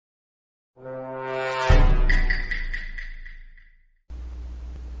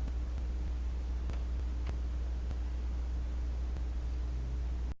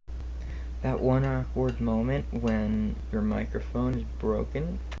that one awkward moment when your microphone is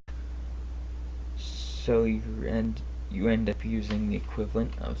broken, so you end up using the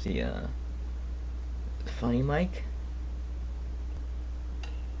equivalent of the funny mic.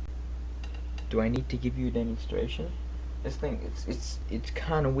 Do I need to give you a demonstration? This thing, it's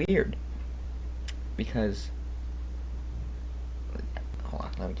kind of weird because, hold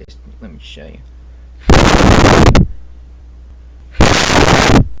on, let me show you.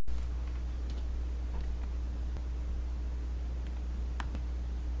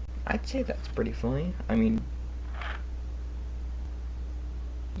 I'd say that's pretty funny. I mean,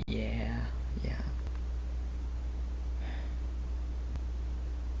 yeah.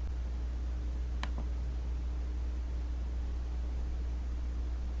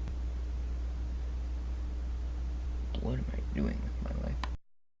 What am I doing with my life?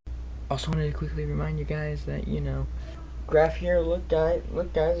 Also wanted to quickly remind you guys that, graph here, look guys,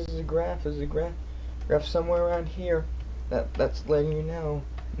 this is a graph, graph somewhere around here. That's letting you know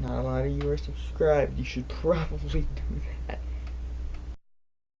not a lot of you are subscribed. You should probably do that.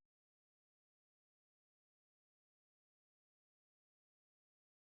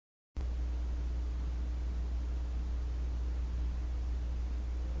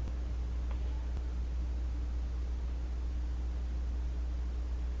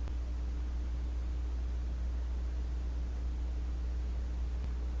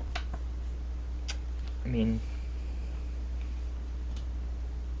 I mean,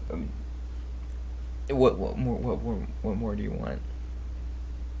 what more do you want?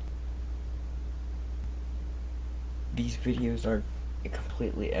 These videos are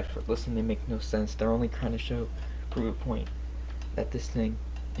completely effortless and they make no sense. They're only trying to prove a point that this thing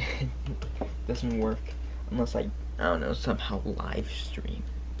doesn't work unless I don't know, somehow live stream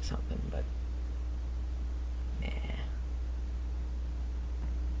something, but nah.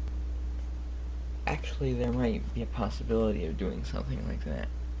 Actually, there might be a possibility of doing something like that.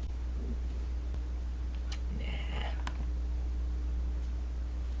 Nah.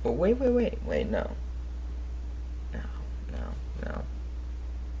 But wait, no. No.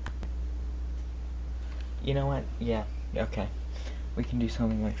 You know what? Yeah, okay. We can do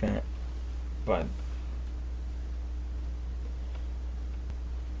something like that. But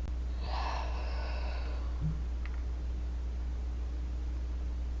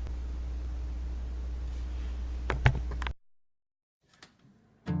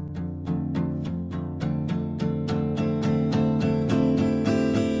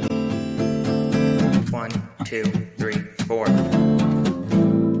one, two, three, four.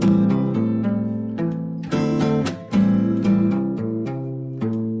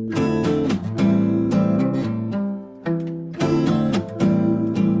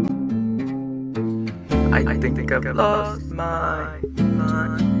 I think I've lost my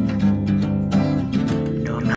mind.